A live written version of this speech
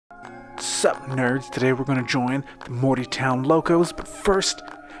What's up, nerds? Today we're going to join the Morty Town Locos, but first,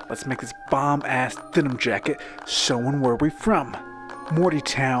 let's make this bomb-ass denim jacket showing where we're from. Morty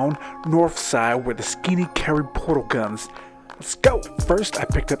Town, north side, where the skinny carry portal guns. Let's go! First, I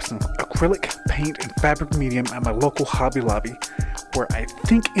picked up some acrylic paint and fabric medium at my local Hobby Lobby, where I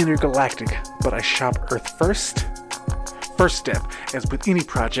think intergalactic, but I shop Earth first. First step, as with any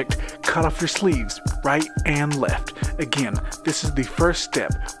project, cut off your sleeves, right and left. Again, this is the first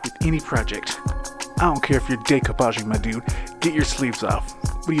step with any project. I don't care if you're decoupaging, my dude, get your sleeves off.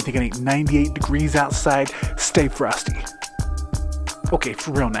 What do you think, it ain't 98 degrees outside? Stay frosty. Okay,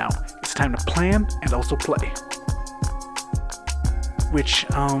 for real now, it's time to plan and also play. Which,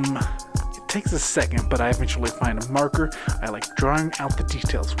 it takes a second, but I eventually find a marker I like drawing out the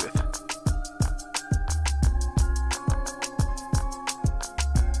details with.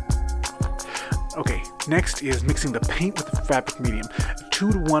 Okay, next is mixing the paint with the fabric medium. A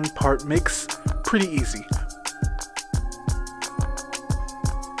 2-to-1 part mix, pretty easy.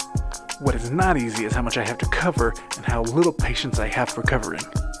 What is not easy is how much I have to cover and how little patience I have for covering.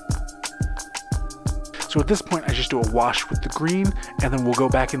 So at this point I just do a wash with the green and then we'll go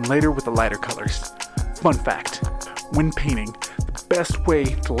back in later with the lighter colors. Fun fact, when painting, the best way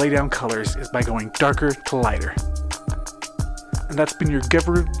to lay down colors is by going darker to lighter. And that's been your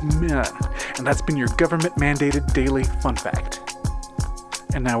government mandated daily fun fact.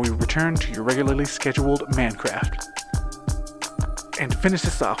 And now we return to your regularly scheduled Mancraft. And to finish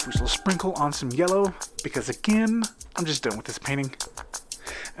this off, we shall sprinkle on some yellow, because again, I'm just done with this painting.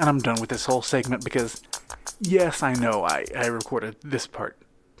 And I'm done with this whole segment because, yes, I know I recorded this part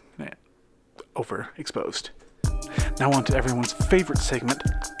overexposed. Now on to everyone's favorite segment,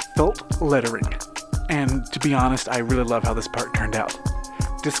 felt lettering. And to be honest, I really love how this part turned out.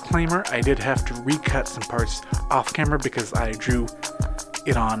 Disclaimer, I did have to recut some parts off camera because I drew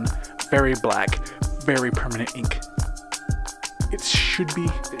it on very black, very permanent ink. It should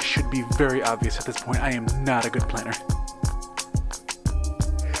be very obvious at this point, I am not a good planner.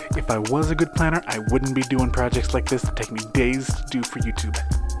 If I was a good planner, I wouldn't be doing projects like this that take me days to do for YouTube.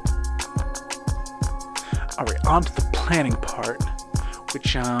 Alright, on to the planning part,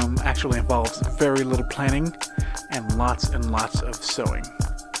 which actually involves very little planning and lots of sewing.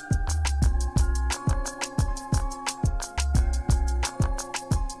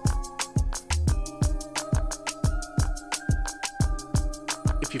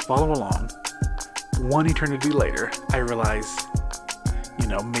 If you follow along, one eternity later, I realize,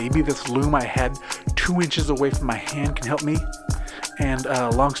 maybe this loom I had 2 inches away from my hand can help me, and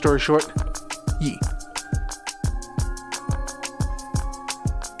long story short, yee.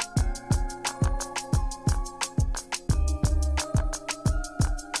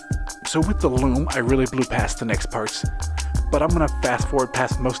 So with the loom, I really blew past the next parts, but I'm gonna fast forward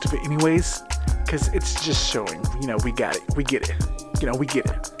past most of it anyways, because it's just showing, we got it, we get it, we get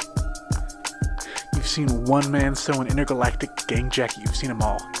it. You've seen one man sew an intergalactic gang jacket, you've seen them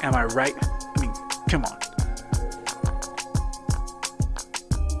all, am I right? I mean, come on.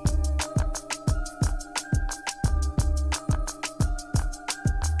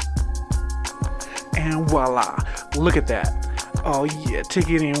 And voila, look at that. Oh yeah, take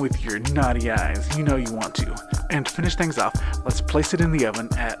it in with your naughty eyes, you know you want to. And to finish things off, let's place it in the oven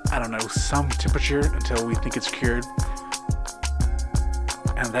at, I don't know, some temperature until we think it's cured.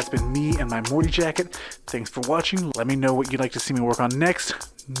 And that's been me and my Morty jacket. Thanks for watching. Let me know what you'd like to see me work on next.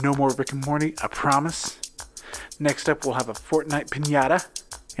 No more Rick and Morty, I promise. Next up, we'll have a Fortnite pinata.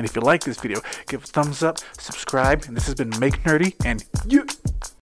 And if you like this video, give a thumbs up, subscribe, and this has been Make Nerdy, and you.